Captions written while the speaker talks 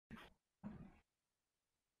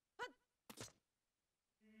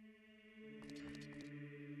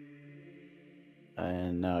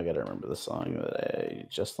now I gotta remember the song that I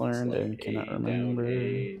just learned and cannot remember. Down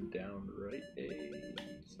A, down right A,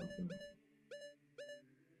 something.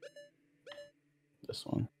 This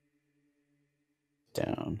one.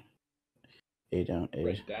 Down. A down A.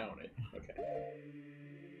 Right down it. Okay.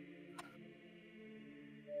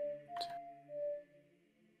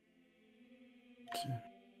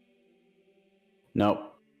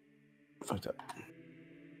 Nope. Fucked up.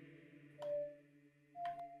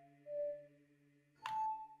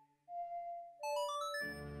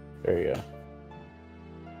 There you go.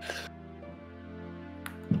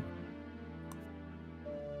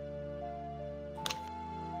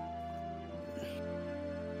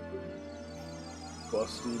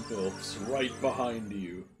 Busty MILFs right behind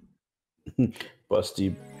you.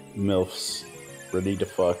 Busty MILFs ready to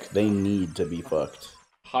fuck. They need to be fucked.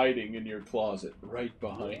 Hiding in your closet right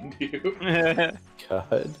behind you.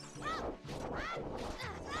 God.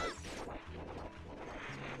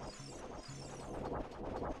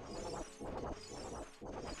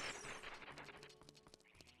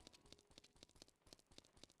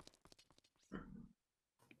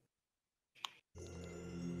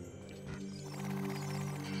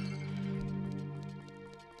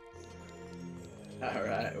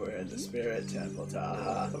 Alright, we're in the spirit temple,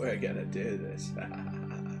 Taha. We're gonna do this.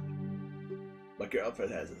 My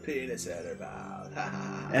girlfriend has a penis in her mouth.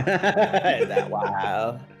 Is that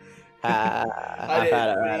wild? I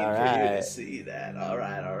didn't mean for you to see that.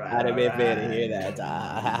 Alright. I didn't mean for you to hear that.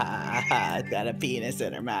 It's got a penis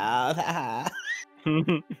in her mouth.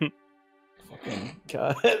 Fucking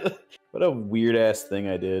God. What a weird ass thing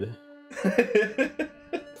I did.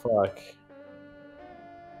 Fuck.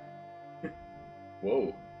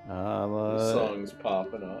 Whoa. The song's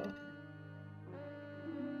popping off.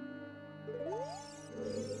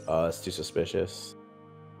 Oh, that's too suspicious.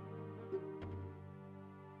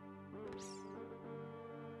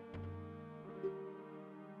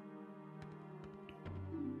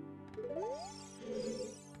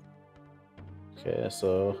 Okay,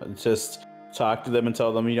 so just talk to them and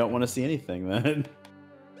tell them you don't want to see anything then.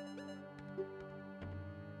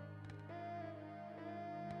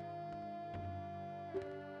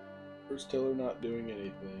 First, tell her not doing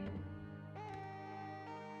anything.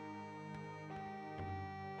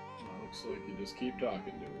 Oh, looks like you just keep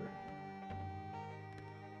talking to her.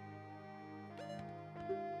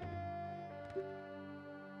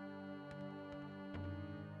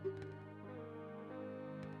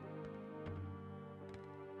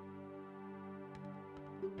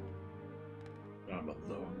 I'm a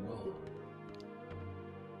lone wolf.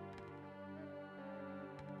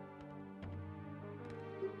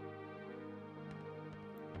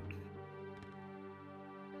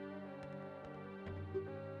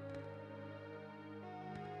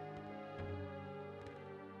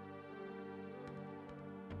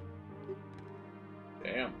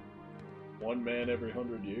 Damn. One man every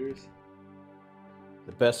 100 years?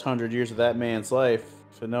 The best 100 years of that man's life.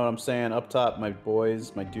 If you know what I'm saying, up top, my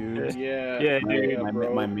boys, my dudes. Yeah,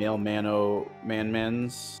 my male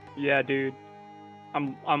man-mens. Yeah, dude.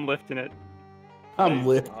 I'm lifting it. I'm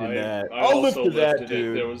lifting that. I'll lift that,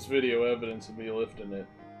 dude. There was video evidence of me lifting it.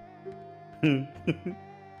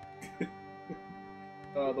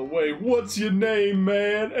 By the way, what's your name,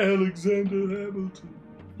 man? Alexander Hamilton.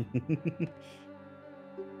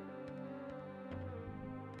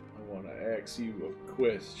 I want to ask you a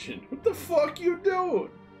question. What the fuck you doing?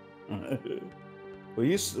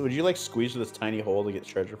 Would you like squeeze this tiny hole to get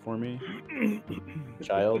treasure for me,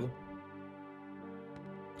 child?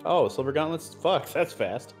 Oh, silver gauntlets. Fuck, that's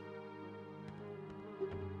fast.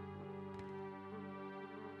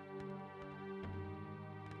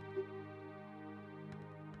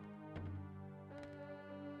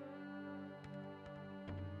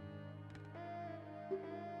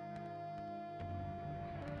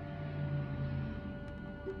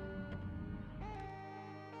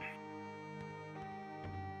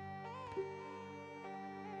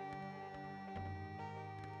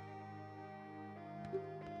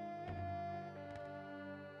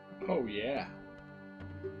 Oh, yeah.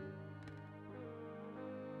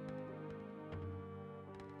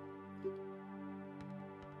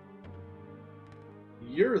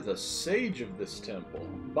 You're the sage of this temple.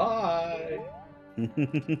 Bye.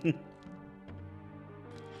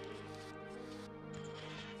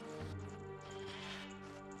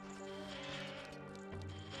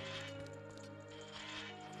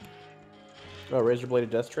 Oh, razor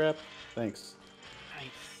bladed death trap? Thanks.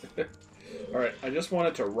 Nice. Alright, I just want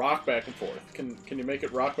it to rock back and forth. Can you make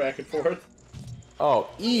it rock back and forth? Oh,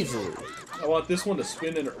 easily. I want this one to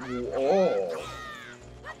spin in... Oh!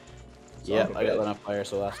 Yeah, I got enough fire,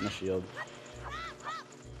 so that's my shield.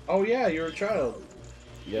 Oh yeah, you're a child.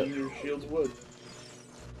 Yep. And your shield's wood.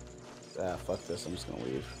 Ah, fuck this. I'm just gonna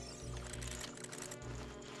leave.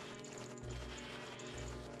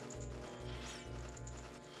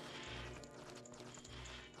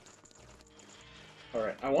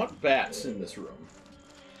 Alright, I want bats in this room.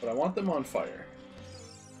 But I want them on fire.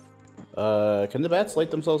 Can the bats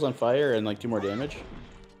light themselves on fire and like do more damage?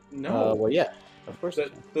 No. Well, yeah, of course.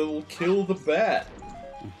 They'll kill the bat.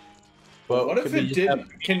 But What if it didn't?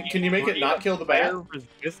 Can you make it not kill the bat? Fire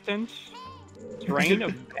resistant strain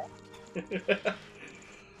of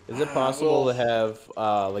Is it possible to have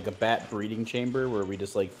like a bat breeding chamber where we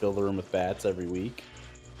just like fill the room with bats every week?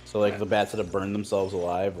 So like the bats that have burned themselves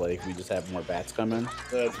alive, like we just have more bats come in.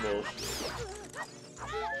 That's bullshit.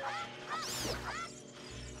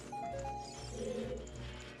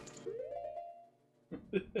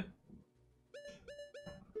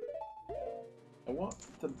 I want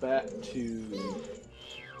the bat to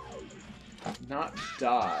not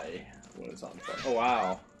die when it's on fire. Oh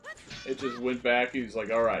wow. It just went back, he's like,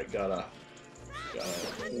 alright, gotta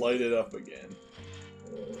light it up again.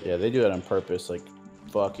 Yeah, they do it on purpose, like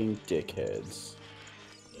fucking dickheads.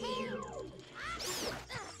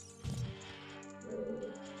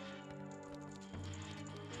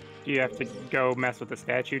 Do you have to go mess with the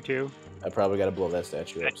statue too? I probably gotta blow that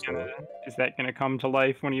statue up. Is that gonna come to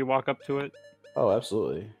life when you walk up to it? Oh,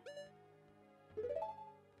 absolutely.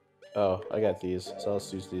 Oh, I got these, so I'll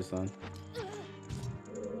use these then.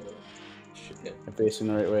 Shit. I'm facing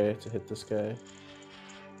the right way to hit this guy.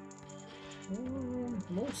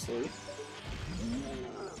 Mostly.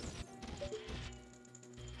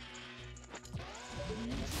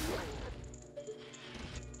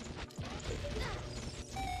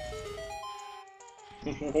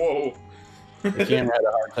 Whoa. The camera had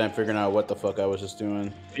a hard time figuring out what the fuck I was just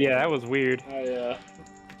doing. Yeah, that was weird.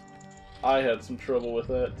 I had some trouble with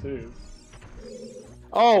that too.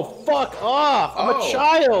 Oh, fuck off! I'm Oh. a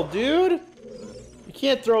child, dude! You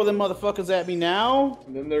can't throw them motherfuckers at me now!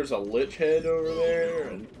 And then there's a lich head over there,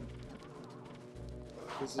 and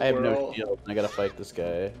this is I have where no all... shield. I gotta fight this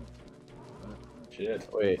guy. Shit.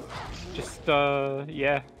 Wait. Just,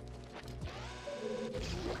 yeah.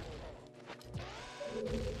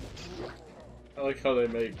 I like how they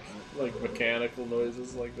make, like, mechanical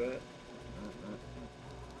noises like that.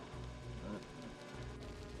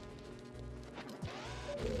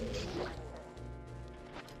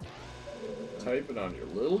 Typing on your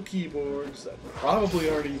little keyboards that probably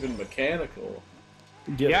aren't even mechanical.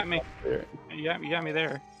 You got me. You got me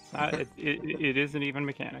there. It's not, it isn't even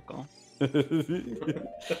mechanical.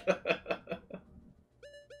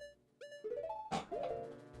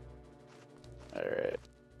 Alright.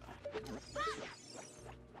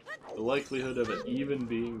 The likelihood of it even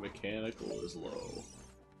being mechanical is low.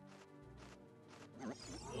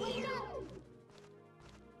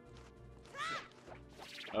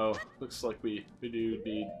 Oh, looks like we do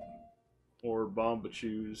need more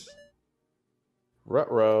Bombachus,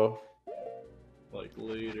 Ruh-roh. like,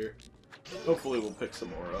 later. Hopefully we'll pick some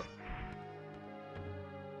more up.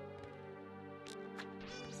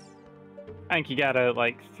 I think you gotta,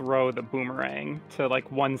 like, throw the boomerang to, like,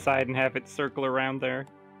 one side and have it circle around there.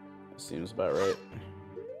 Seems about right.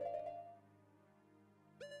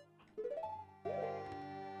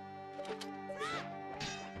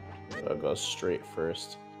 I'll go straight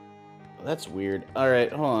first. That's weird.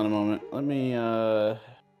 Alright, hold on a moment. Let me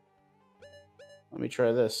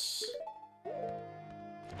try this.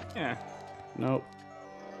 Yeah. Nope.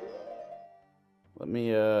 Let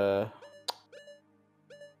me,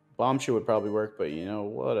 bomb shoe would probably work, but you know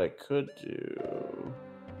what I could do?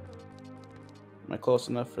 Am I close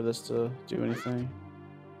enough for this to do anything?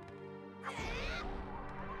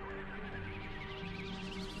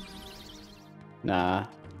 Nah.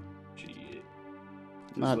 Gee.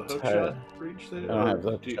 Not Does the hook tired. shot reach there? I don't have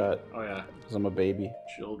the hook Do- shot. Oh yeah, Because I'm a baby.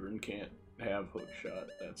 children can't have hook shot.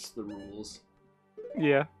 That's the rules.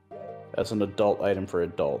 Yeah. That's an adult item for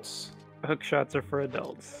adults. Hook shots are for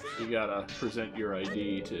adults. You gotta present your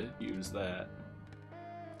ID to use that.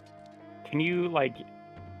 Can you, like...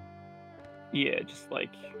 Yeah, just, like...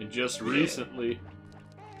 And just recently,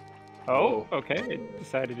 Oh, okay. It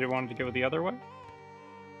decided it wanted to go the other way.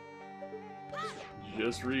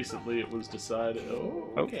 it was decided. Oh,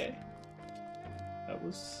 okay. That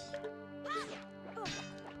was.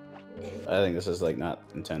 I think this is like not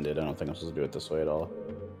intended. I don't think I'm supposed to do it this way at all.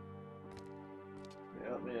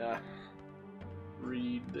 Yeah, let me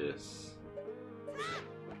read this.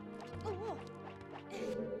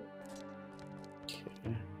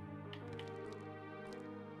 Okay.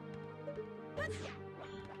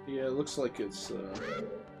 Yeah, it looks like it's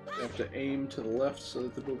You have to aim to the left so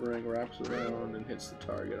that the boomerang wraps around and hits the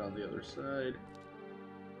target on the other side.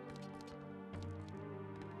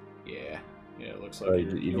 Yeah, it looks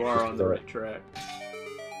like you are on the right track.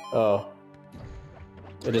 Oh.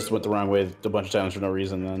 It just went the wrong way a bunch of times for no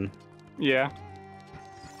reason then. Yeah.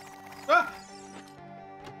 Ah!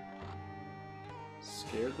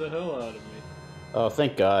 Scared the hell out of me. Oh,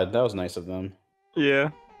 thank God. That was nice of them. Yeah.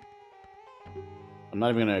 I'm not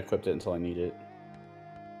even going to equip it until I need it.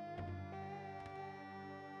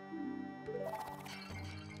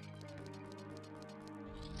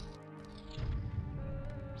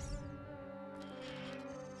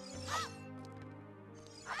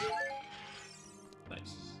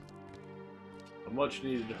 Nice. A much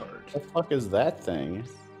needed heart. What the fuck is that thing?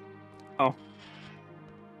 Oh.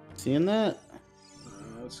 Seeing that?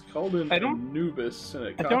 It's called an Anubis, and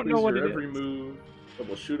it copies your every move. It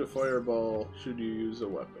will shoot a fireball should you use a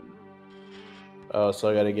weapon. Oh, so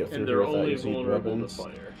I gotta get through and here they're without only using vulnerable weapons. to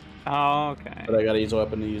fire. Oh, okay. But I gotta use a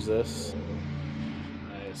weapon to use this.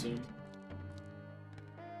 I assume.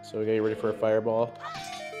 So we gotta get ready for a fireball.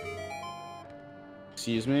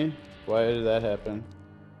 Excuse me? Why did that happen?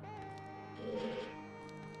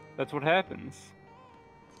 That's what happens.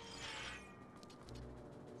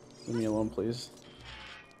 Leave me alone, please.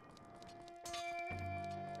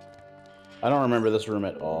 I don't remember this room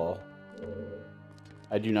at all.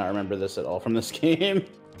 I do not remember this at all from this game.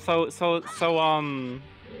 So,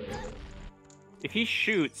 if he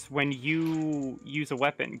shoots when you use a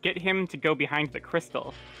weapon, get him to go behind the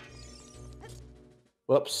crystal.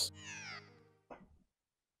 Whoops.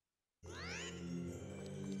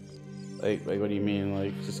 Like what do you mean?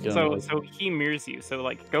 Like, just get on, So he mirrors you. So,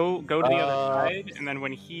 like, go to the other side, and then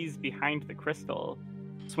when he's behind the crystal,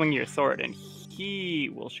 swing your sword, and he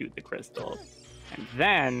will shoot the crystal. And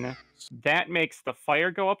then that makes the fire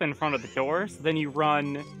go up in front of the door, so then you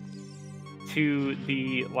run to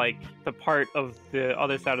the, like, the part of the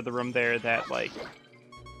other side of the room there that, like...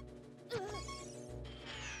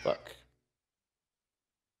 Fuck.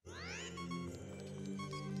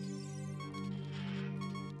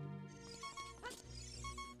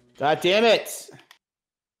 God damn it!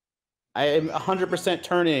 I am 100%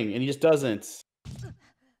 turning, and he just doesn't.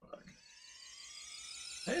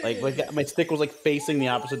 Like my stick was like facing the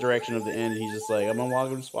opposite direction of the end, and he's just like, I'm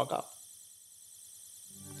gonna just walk off.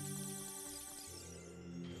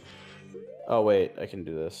 Oh wait, I can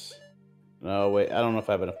do this. No wait, I don't know if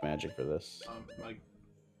I have enough magic for this.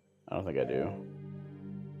 I don't think I do.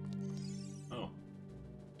 Oh.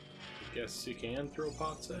 I guess you can throw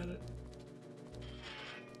pots at it.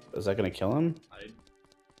 Is that gonna kill him?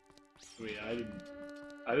 I mean,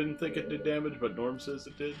 I didn't think it did damage, but Norm says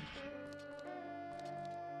it did.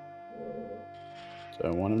 So I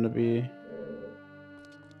want him to be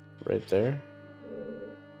right there.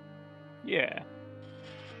 Yeah.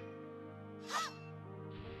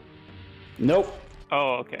 Nope.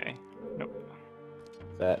 Oh, okay. Nope.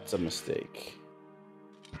 That's a mistake.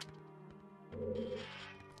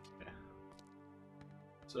 Yeah.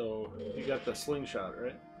 So you got the slingshot,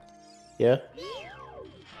 right? Yeah.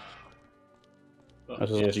 Well,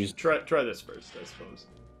 yeah, try this first, I suppose.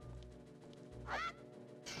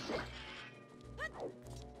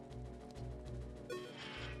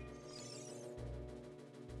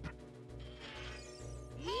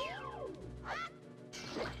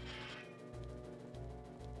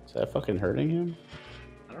 Is that fucking hurting him?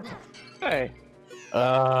 I don't know. Hey.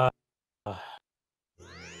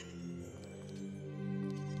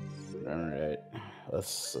 Alright.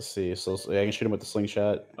 Let's see. So I can shoot him with the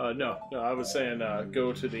slingshot. No. I was saying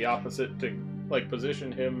go to the opposite to like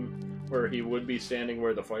position him where he would be standing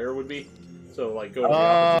where the fire would be. So like go to the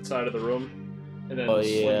opposite side of the room and then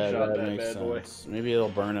slingshot that bad boy. Maybe it'll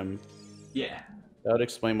burn him. Yeah. That would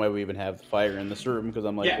explain why we even have the fire in this room, because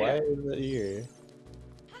I'm like, why is it here?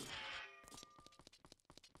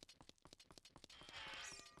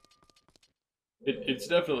 It's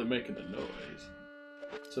definitely making a noise.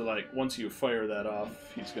 So like once you fire that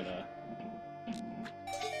off, he's gonna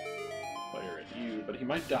fire at you, but he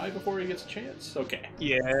might die before he gets a chance. Okay.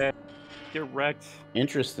 Yeah. You're wrecked.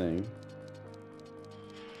 Interesting.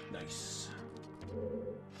 Nice.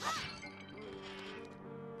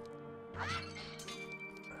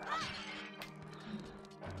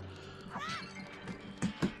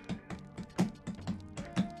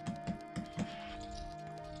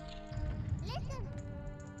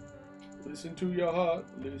 Listen to your heart,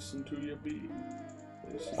 listen to your beat.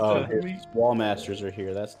 Oh, wall masters are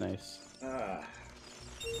here. That's nice. Ah.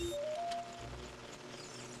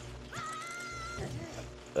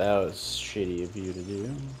 That was shitty of you to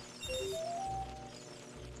do.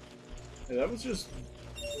 Yeah, that was just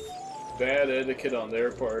bad etiquette on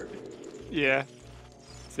their part. Yeah.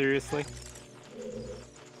 Seriously.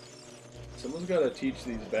 Someone's got to teach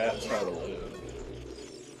these bats how to live.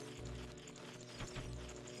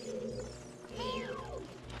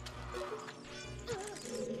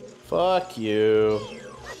 Fuck you.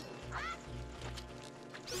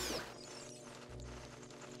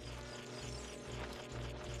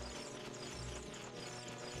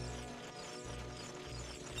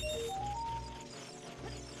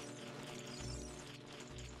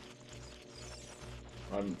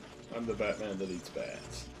 I'm the Batman that eats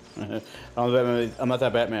bats. I'm not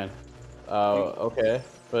that Batman. Okay.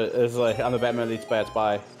 But it's like, I'm the Batman that eats bats,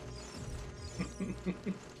 bye.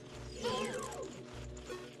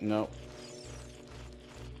 Nope.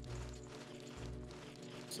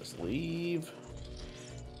 Let's just leave.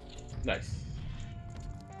 Nice.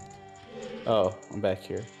 Oh, I'm back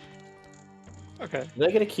here. Okay. Did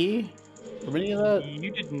I get a key from any of that? You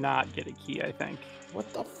did not get a key, I think.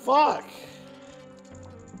 What the fuck?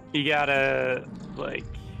 You gotta, like...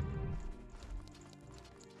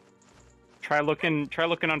 Try looking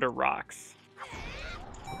under rocks.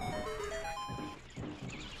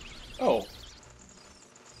 Oh.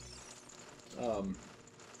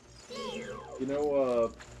 You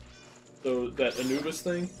know, that Anubis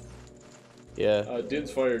thing? Yeah.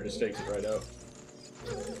 Din's fire just takes it right out.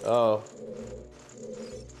 Oh.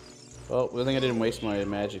 Well, I think I didn't waste my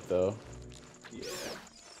magic, though. Yeah.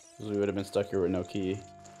 Because we would have been stuck here with no key.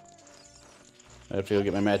 I have to go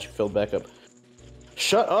get my magic filled back up.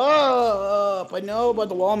 Shut up! I know about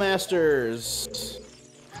the Wall Masters!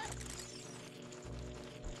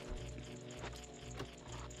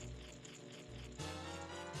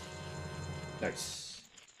 Nice.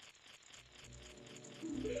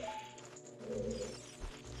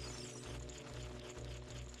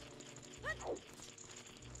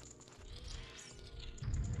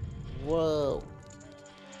 Whoa.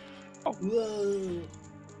 Oh. Whoa.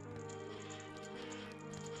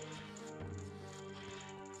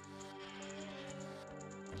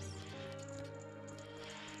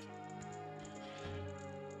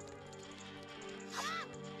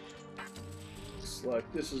 Looks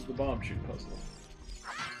like this is the bomb shoot puzzle.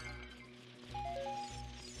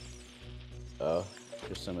 Oh,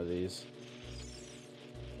 here's some of these.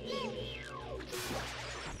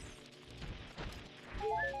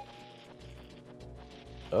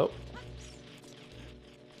 Oh.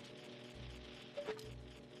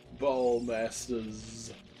 Ball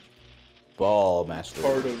Masters. Ball Master.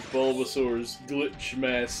 Part of Bulbasaur's Glitch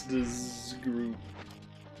Masters group.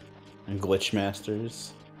 And Glitch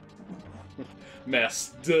Masters.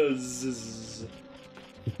 Masters.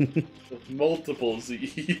 Multiple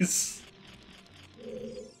Z's.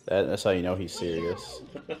 That's how you know he's serious.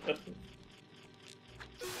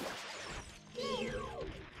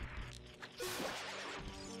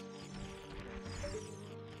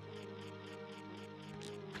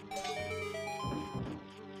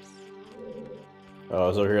 Oh, I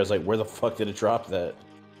was over here, I was like, where the fuck did it drop that?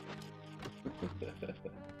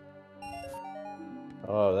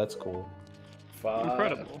 Oh, that's cool. 5.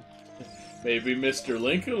 Incredible. Maybe Mr.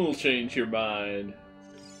 Lincoln will change your mind.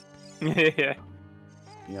 Yeah.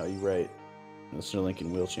 You know, you're right. Mr.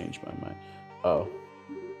 Lincoln will change my mind. Oh.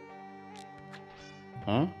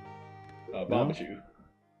 Huh? Bomb shoot.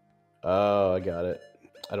 Oh, I got it.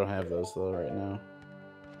 I don't have those, though, right now.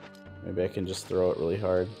 Maybe I can just throw it really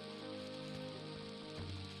hard.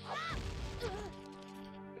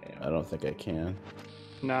 Damn. I don't think I can.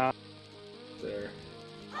 Nah. Is there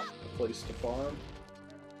a place to farm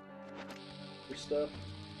for stuff?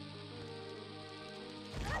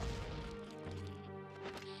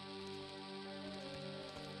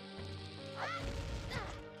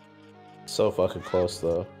 So fucking close,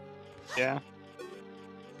 though. Yeah.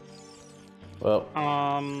 Well.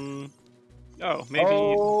 Oh, maybe.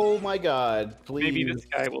 Oh my god! Please. Maybe this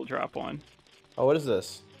guy will drop one. Oh, what is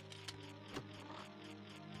this?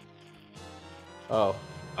 Oh.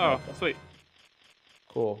 Oh, sweet.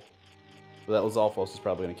 Cool. Well, that was awful. This is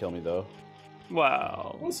probably gonna kill me, though.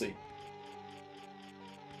 Wow. We'll see.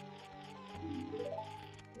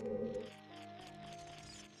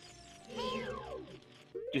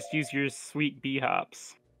 Just use your sweet bee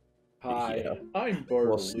hops. Hi, Yeah. I'm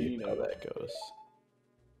We'll see Bartolino. how that goes.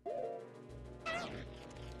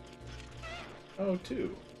 Oh,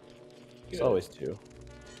 2. It's Good. always 2.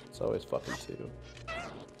 It's always fucking 2.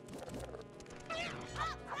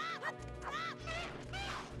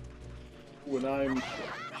 When I'm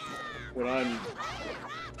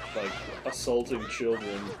like assaulting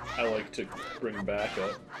children, I like to bring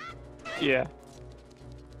backup. Yeah.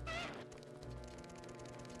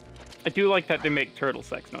 I do like that they make turtle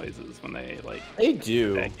sex noises when they like. They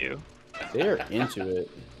do. Thank you. They're into it.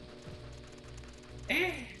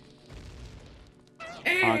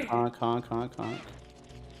 Honk, honk, honk, honk, honk.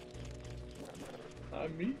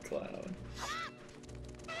 I'm Meat Clown.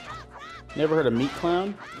 Never heard of Meat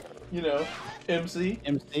Clown? You know, MC.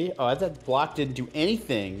 MC? Oh, that block didn't do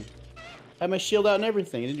anything. I had my shield out and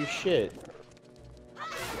everything. It didn't do shit.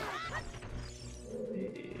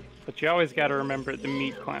 But you always gotta remember the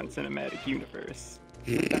Meat Clown cinematic universe.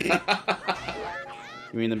 You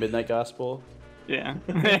mean the Midnight Gospel? Yeah.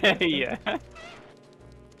 Yeah. The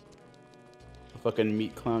fucking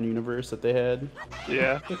Meat Clown universe that they had?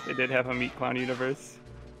 Yeah, they did have a Meat Clown universe.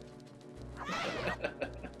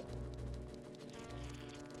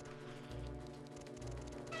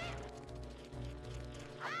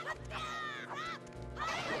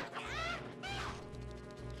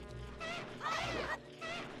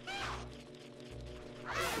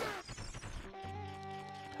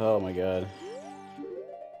 Oh my god.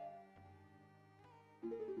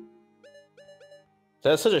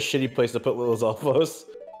 That's such a shitty place to put Little Zalfos.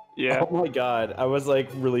 Yeah. Oh my god. I was like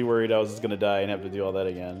really worried I was just gonna die and have to do all that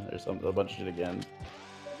again. Or something, a bunch of shit again.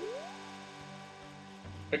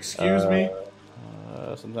 Excuse me?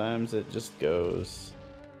 Sometimes it just goes.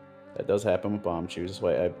 That does happen with bomb shoes. That's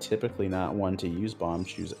why I'm typically not one to use bomb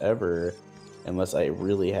shoes ever. Unless I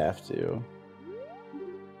really have to.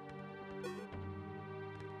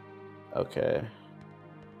 Okay.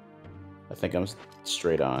 I think I'm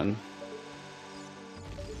straight on.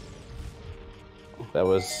 That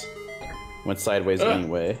went sideways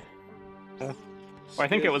anyway. Well, I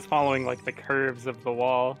think it was following like the curves of the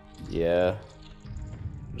wall. Yeah.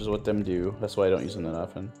 Which is what them do. That's why I don't use them that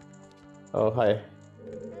often. Oh, hi.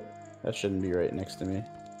 That shouldn't be right next to me.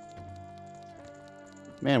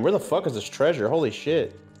 Man, where the fuck is this treasure? Holy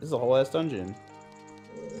shit. This is a whole ass dungeon.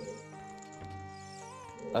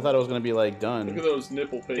 I thought it was gonna be like done. Look at those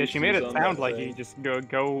nipple pages. Yeah, she made it sound like you just go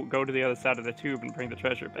to the other side of the tube and bring the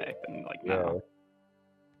treasure back, and like no.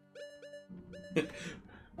 Yeah.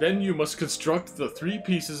 Then you must construct the 3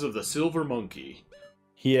 pieces of the silver monkey.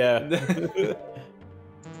 Yeah.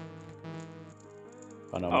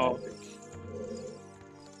 Oh no. Oh.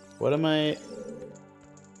 What am I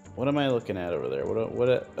looking at over there?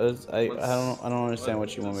 I don't understand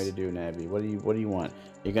what you want me to do, Nabby. What do you want?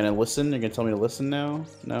 You're gonna listen? You're gonna tell me to listen now?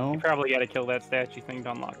 No? You probably gotta kill that statue thing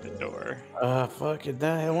to unlock the door. Fuck it.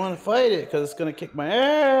 I want to fight it because it's gonna kick my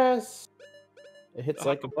ass. It hits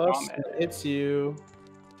like a bus. It hits you.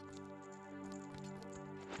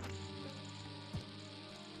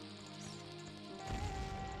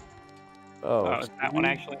 Oh. Is that one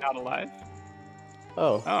actually not alive?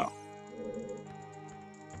 Oh. Oh.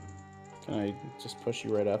 Can I just push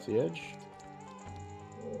you right off the edge?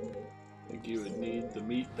 I think you would need the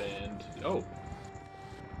meat band. Oh.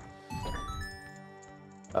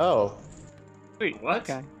 Oh. Sweet. What?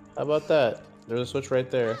 Okay. How about that? There's a switch right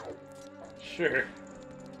there. Sure.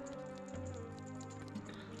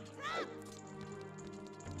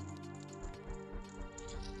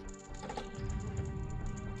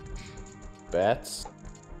 Bats?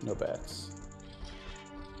 No bats.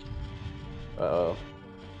 Uh-oh.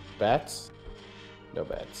 Bats? No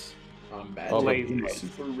bats. I'm bad. Oh,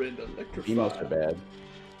 Super red electrified. Emotes are bad.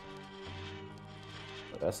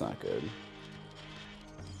 But that's not good.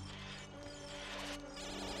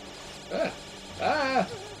 Ah! Ah!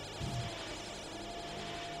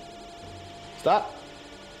 Stop!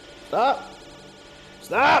 Stop!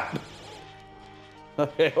 Stop!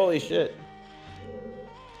 Okay, holy shit.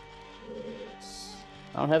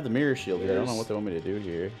 I don't have the mirror shield here. I don't know what they want me to do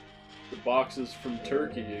here. The boxes from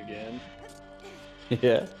Turkey again.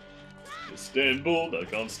 Yeah. Istanbul,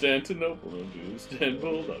 not Constantinople.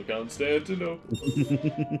 Istanbul, not Constantinople.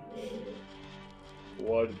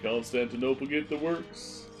 Why did Constantinople get the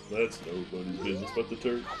works? That's nobody's business but the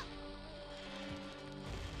Turk.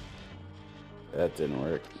 That didn't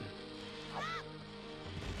work.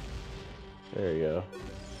 There you go.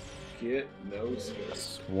 Get no scope.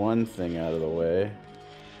 That's one thing out of the way.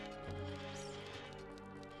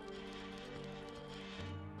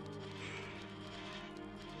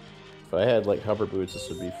 If I had like hover boots, this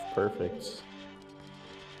would be perfect.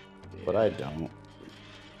 Yeah. But I don't.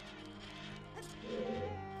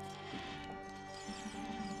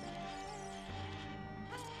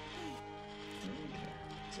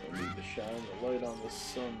 So I need to shine the light on the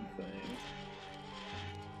sun thing.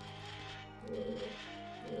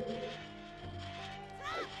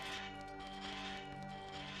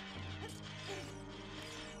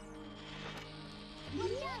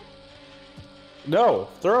 No!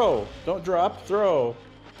 Throw! Don't drop, throw!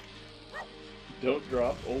 Don't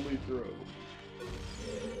drop, only throw.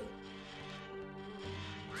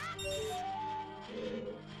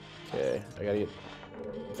 Okay, I gotta get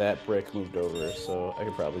that brick moved over, so I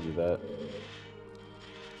could probably do that.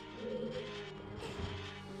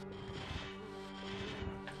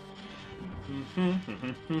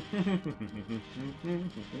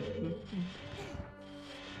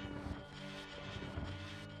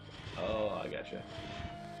 Oh, I gotcha.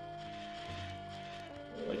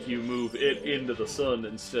 Like you move it into the sun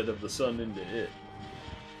instead of the sun into it.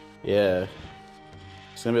 Yeah.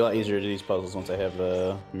 It's gonna be a lot easier to do these puzzles once I have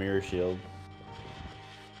the mirror shield.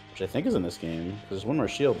 Which I think is in this game. There's one more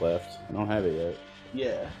shield left. I don't have it yet.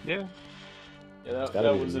 Yeah. Yeah. Yeah,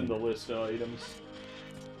 that was in the list of items.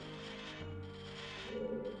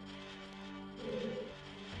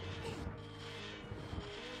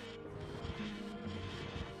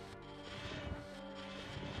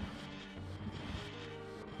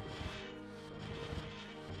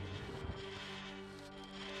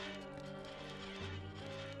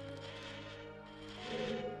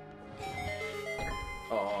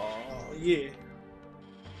 Yeah.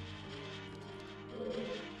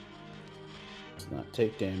 Let's not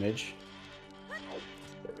take damage.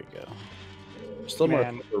 There we go. Still more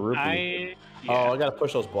silver rupees. Yeah. Oh, I gotta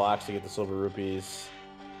push those blocks to get the silver rupees.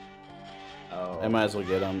 Oh. I might as well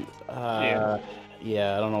get them.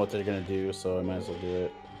 Yeah, I don't know what they're gonna do, so I might as well do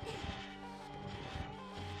it.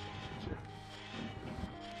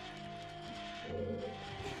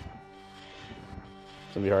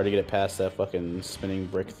 It's gonna be hard to get it past that fucking spinning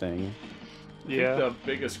brick thing. Yeah. I think the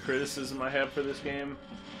biggest criticism I have for this game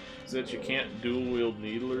is that you can't dual wield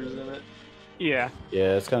needlers in it. Yeah.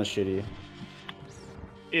 Yeah, it's kind of shitty.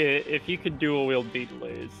 If you could dual wield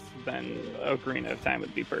Beetlers, then Ocarina of Time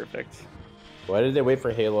would be perfect. Why did they wait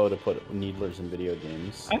for Halo to put needlers in video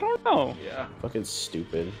games? I don't know. Yeah. Fucking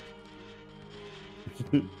stupid.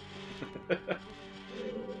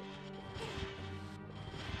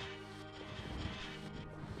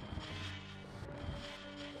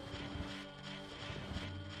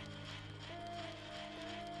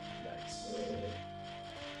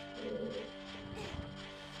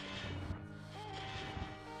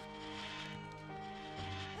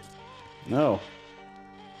 No.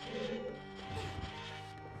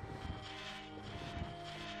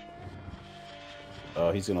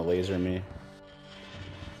 Oh, he's gonna laser me.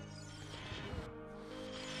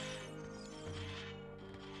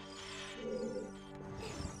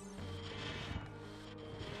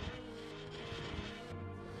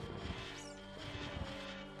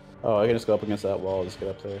 Oh, I can just go up against that wall, just get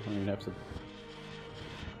up there. I don't even have to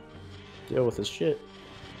deal with this shit.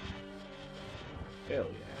 Hell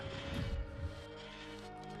yeah.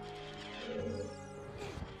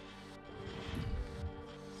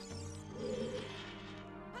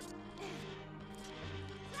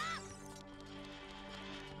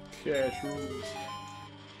 Cash rules.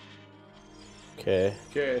 Okay.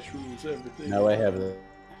 Cash rules everything. Now I have the.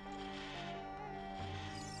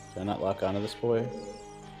 Can I not lock onto this boy?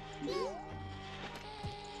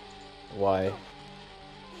 Why?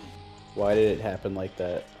 Why did it happen like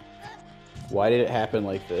that? Why did it happen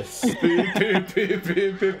like this? Man.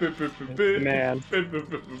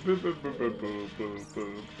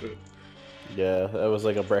 Yeah, that was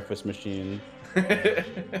like a breakfast machine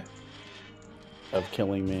of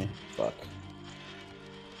killing me. Fuck.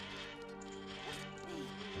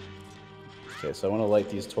 Okay, so I want to light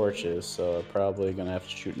these torches, so I'm probably gonna have to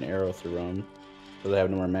shoot an arrow through them, because I have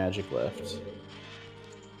no more magic left.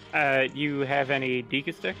 You have any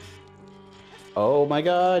Deku sticks? Oh my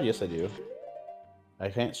god, yes I do. I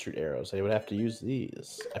can't shoot arrows, I would have to use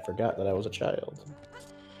these. I forgot that I was a child.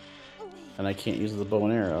 And I can't use the bow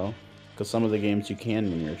and arrow, because some of the games you can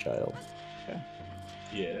when you're a child. Okay.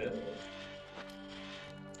 Yeah.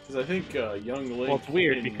 Because I think Young Link. Well, it's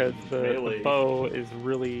weird because the bow is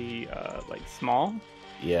really like small.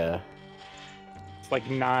 Yeah. It's like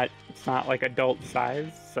not. It's not like adult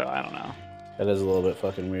size, so I don't know. That is a little bit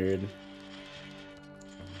fucking weird.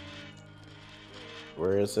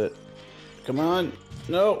 Where is it? Come on!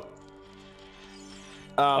 No!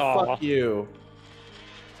 Oh, fuck you!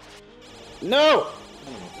 No!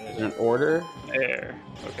 Is there an order? There.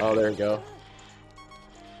 Okay. Oh, there we go.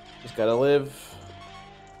 Just gotta live.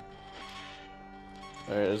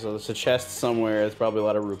 Alright, there's a chest somewhere. It's probably a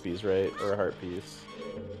lot of rupees, right? Or a heart piece.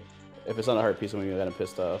 If it's not a heart piece, I'm gonna get kind of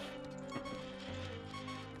pissed off.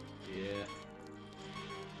 Yeah.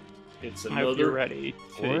 It's I hope you're another. ready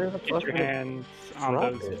to get your hands on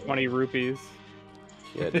those 20 rupees.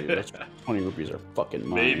 Yeah, dude, those 20 rupees are fucking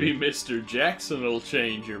mine. Maybe Mr. Jackson will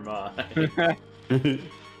change your mind.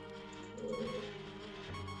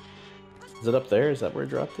 Is it up there? Is that where it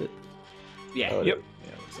dropped it? Yeah. Oh, Yep.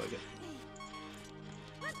 Yeah, looks like it.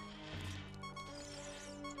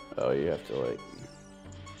 Oh, you have to like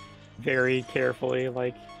very carefully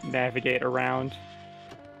like navigate around.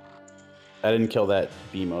 I didn't kill that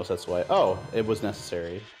BMOS, that's why. Oh, it was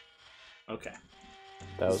necessary. Okay.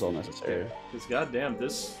 That was all necessary. Because goddamn,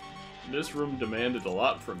 this room demanded a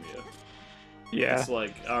lot from you. Yeah. It's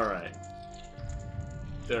like, alright.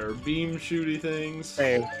 There are beam shooty things.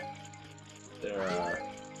 Hey. There are...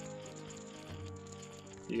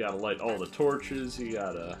 You gotta light all the torches, you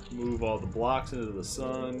gotta move all the blocks into the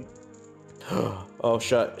sun. Oh,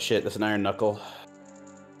 shit, that's an iron knuckle.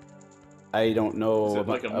 I don't know. Am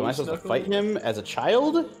I supposed to fight him as a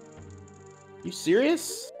child? You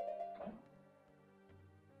serious?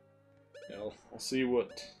 I'll see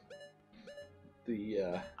what the,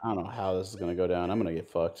 I don't know how this is gonna go down. I'm gonna get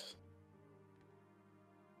fucked.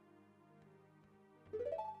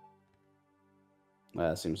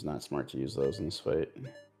 That seems not smart to use those in this fight.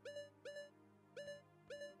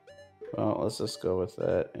 Well, let's just go with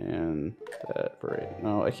that and that for right.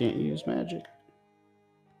 No, I can't use magic.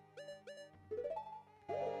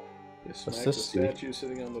 You smack the statue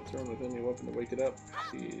sitting on the throne with any weapon to wake it up.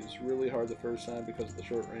 He's really hard the first time because of the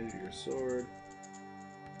short range of your sword.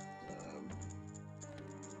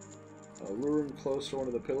 Lure him close to one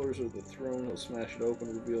of the pillars of the throne. He'll smash it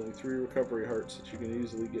open, revealing 3 recovery hearts that you can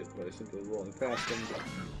easily get by simply rolling past them.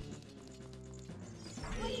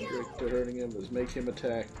 The trick to hurting him is make him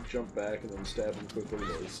attack, jump back, and then stab him quickly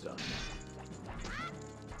while he's stunned.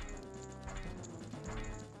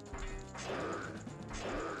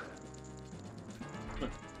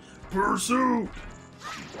 Pursuit!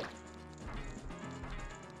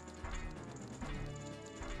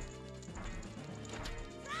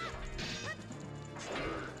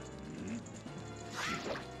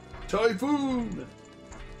 Typhoon!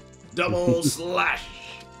 Double slash!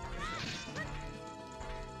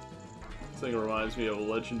 This thing reminds me of a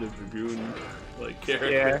Legend of Dragoon like character.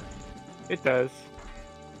 Yeah, it does.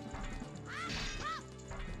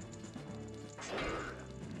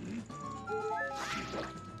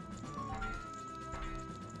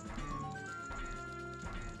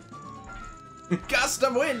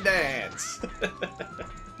 Custom wind dance!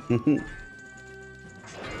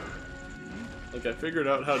 Like, I figured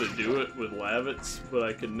out how to do it with Lavitz, but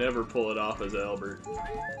I could never pull it off as Albert.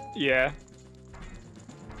 Yeah.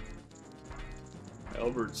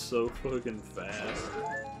 Albert's so fucking fast.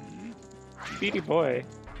 Speedy boy.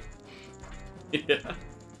 Yeah.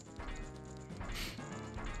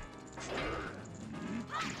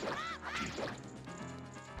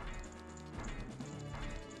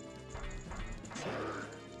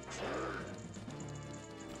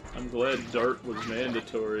 I'm glad Dart was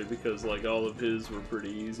mandatory because, like, all of his were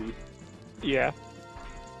pretty easy. Yeah.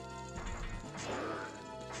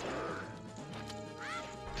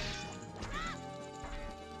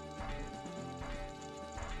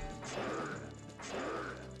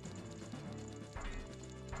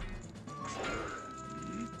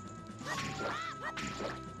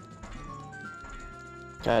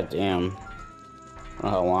 God damn. I don't know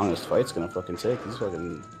how long this fight's gonna fucking take. He's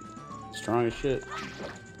fucking strong as shit.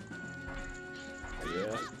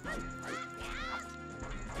 Yeah.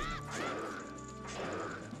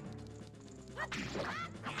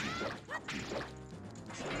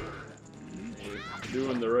 You're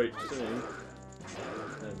doing the right thing,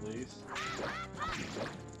 at least.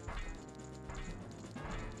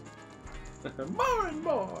 More and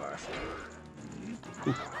more!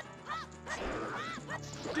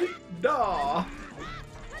 Deep daw!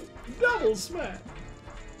 Double smack!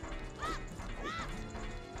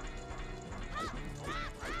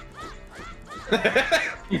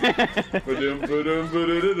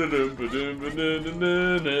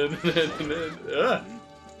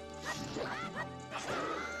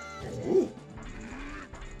 Ooh.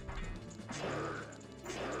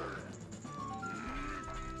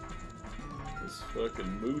 This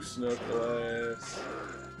fucking moose knuckle ass.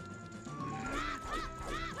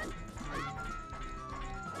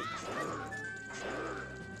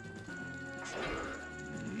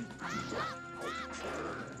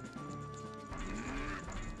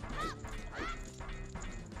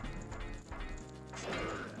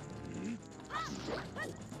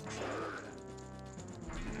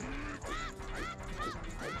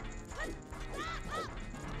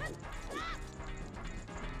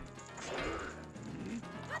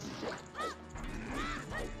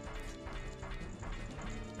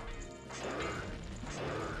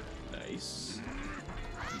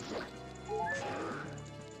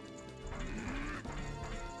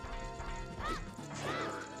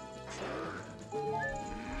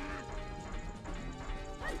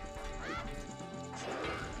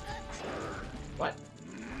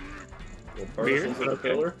 particles in the okay.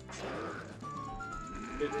 pillar.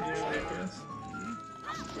 Hitting you, I guess.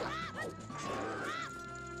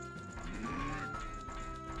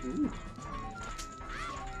 Ooh.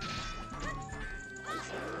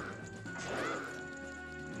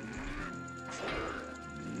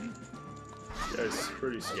 This guy's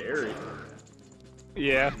pretty scary.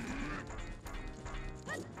 Yeah.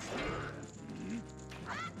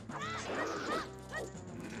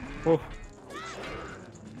 Oh.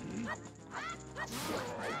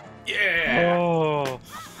 Yeah! Oh.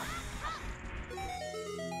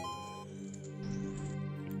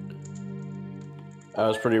 I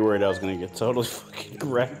was pretty worried I was gonna get totally fucking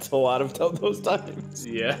wrecked a lot of those times.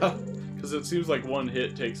 Yeah, because it seems like one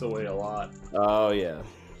hit takes away a lot. Oh yeah.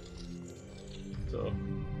 So,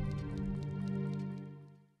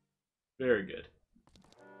 very good.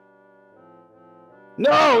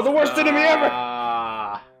 No, the worst enemy ever.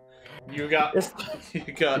 You got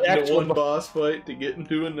The into one boss fight to get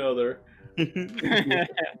into another.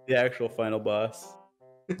 The actual final boss.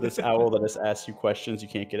 This owl that just asks you questions you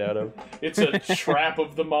can't get out of. It's a trap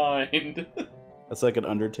of the mind. That's like an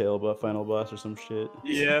Undertale final boss or some shit.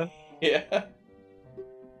 Yeah. Yeah.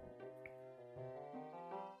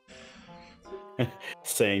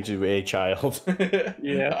 Saying to a child.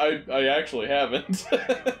 Yeah. I actually haven't.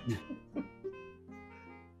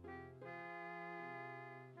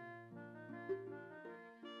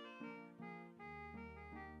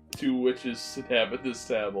 Two witches inhabit this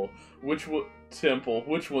temple. Which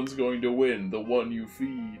one's going to win? The one you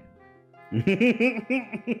feed.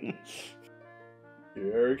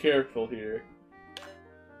 Very careful here.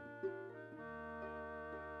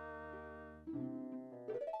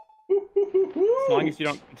 As long as you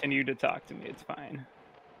don't continue to talk to me, it's fine.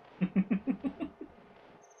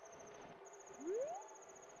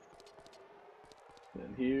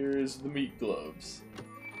 And here's the meat gloves.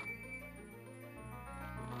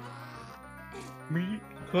 Meat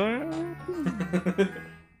gloves?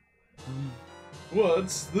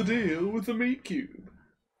 What's the deal with the meat cube?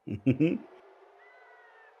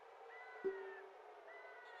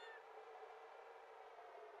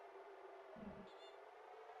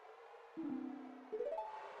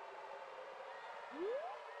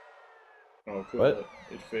 Oh, cool. What?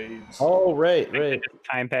 It fades. Oh, right.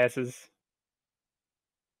 Time passes.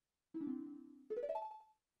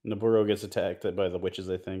 Naburo gets attacked by the witches,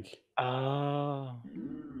 I think. Oh.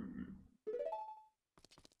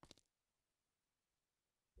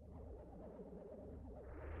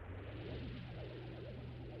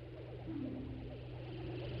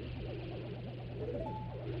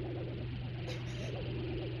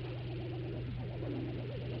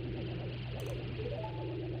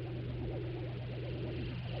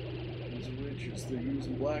 These witches, they're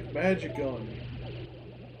using black magic on me.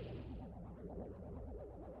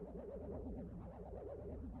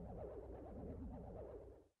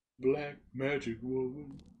 Black magic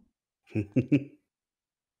woman.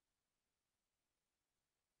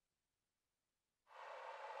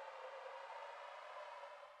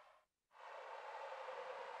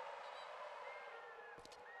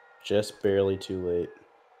 Just barely too late.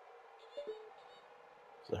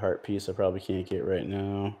 It's a heart piece I probably can't get right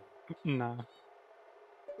now. Nah.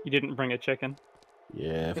 You didn't bring a chicken.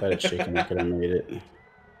 Yeah, if I had a chicken, I could have made it.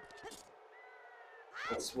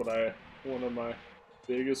 That's one of my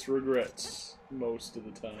biggest regrets most of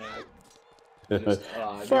the time.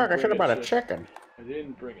 Fuck, I should have brought a chicken. I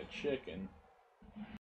didn't bring a chicken.